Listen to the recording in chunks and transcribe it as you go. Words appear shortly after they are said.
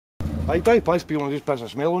I drive past people and just pass a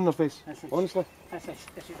smell on their face, honestly. This is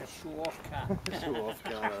a show-off car. Show-off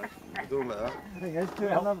car, don't like that. I think it's too,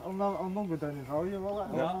 I'll not go down and value, will it?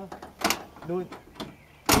 No. No,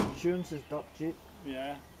 insurance is dirt cheap.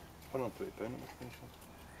 Yeah. £120 at this place.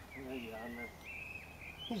 There you are now.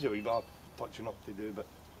 He's a wee bit of touching up to do, but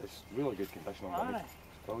it's really good condition on the Aye.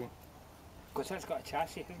 It's brilliant. Because that's got a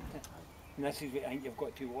chassis, hasn't it? And this is what I think you've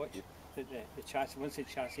got to watch. That the chassis, once the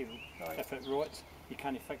chassis, if it rots, you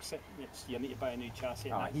can't fix it. You need to buy a new chassis.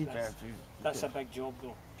 And that's a big job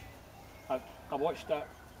though. I watched that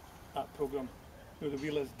programme, you know, the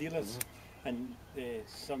Wheelers Dealers, and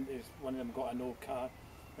one of them got an old car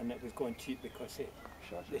and it was going cheap because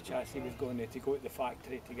the chassis was going there to go to the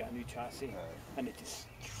factory to get a new chassis, and it just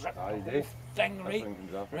stripped the whole thing,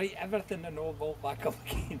 right, everything and all vault back up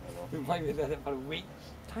again. We might be there for weeks.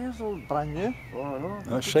 Tyres are brand new. Oh, I know.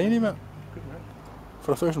 That's shiny, mate.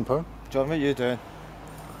 For £1,000. John, what are you doing?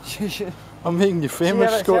 I'm making you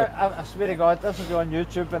famous, Scotty. I swear to God, this will be on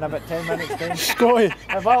YouTube in about 10 minutes time. Scotty!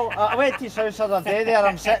 I went to his house the other day there,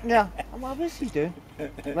 I'm sitting there. I'm like, what's he doing?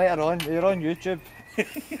 Later on, you're on YouTube.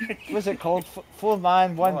 What's it called? 4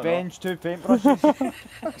 man, 1 bench, 2 paintbrushes.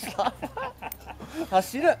 I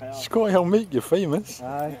seen it. Scotty, I'll make you famous.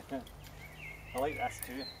 Aye. I like this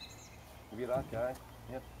too. Be that guy.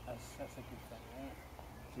 Yep. That's a good thing,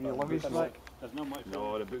 So you love his like? There's not much.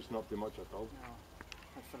 No, the boot's not too much at all. No.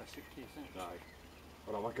 That's for a suitcase, isn't it? Aye.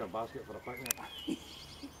 Or a wicker basket for a picnic.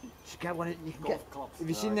 Just get one. You can get. Clubs. Have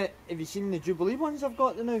you seen the Jubilee ones I've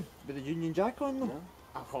got now with the Union Jack on them?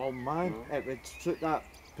 Yeah. Oh man, it would suit that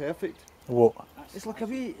perfect. What? It's like a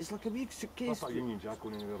wee suitcase. That's a Union Jack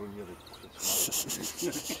on anywhere on here.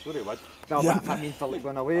 Sorry, what? No, Yeah. I mean for like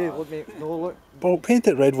going away, it would make no look. Well, paint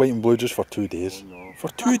it red, white and blue just for 2 days. Oh, no. For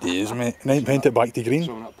 2 days, mate. And then paint it back to green.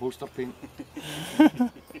 So that poster paint.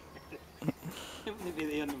 It wouldn't be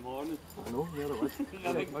there in the morning. I know, there it was.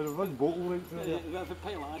 There's one bottle right through there. With a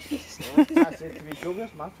pile of ashes. I said to me, show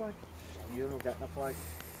us my flag. You're not getting a flag.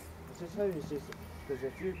 This is how he says, because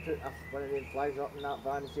if you put one of them flags up in that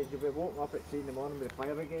van, he said you'll be walking up at 3 in the morning with a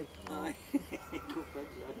fire brigade. Aye.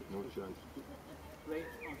 No chance. Right,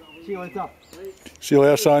 See you later. See you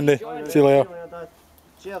later, Sandy. See you later. Dad.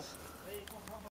 Cheers.